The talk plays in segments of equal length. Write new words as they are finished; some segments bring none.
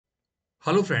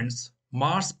Hello friends,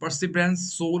 Mars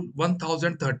Perseverance Sol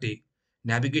 1030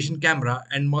 navigation camera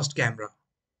and Mast camera.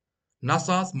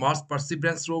 NASA's Mars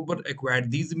Perseverance rover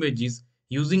acquired these images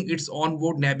using its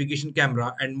onboard navigation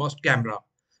camera and Mast camera.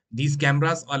 These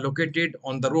cameras are located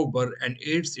on the rover and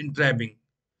aids in driving.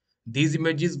 These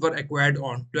images were acquired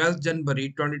on 12 January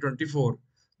 2024,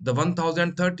 the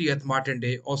 1030th Martian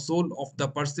day or Sol of the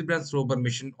Perseverance rover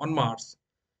mission on Mars.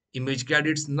 Image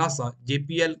credits NASA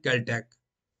JPL-Caltech.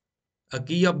 A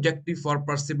key objective for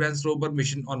Perseverance rover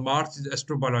mission on Mars is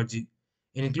astrobiology,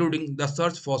 including the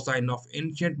search for signs of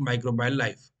ancient microbial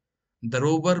life. The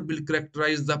rover will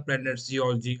characterize the planet's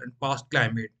geology and past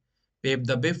climate, pave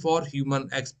the way for human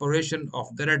exploration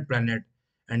of the red planet,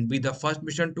 and be the first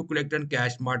mission to collect and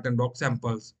cache Martian rock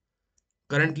samples.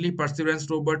 Currently, Perseverance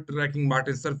rover tracking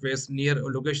Martian surface near a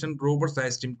location rover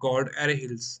science team called Array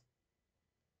Hills.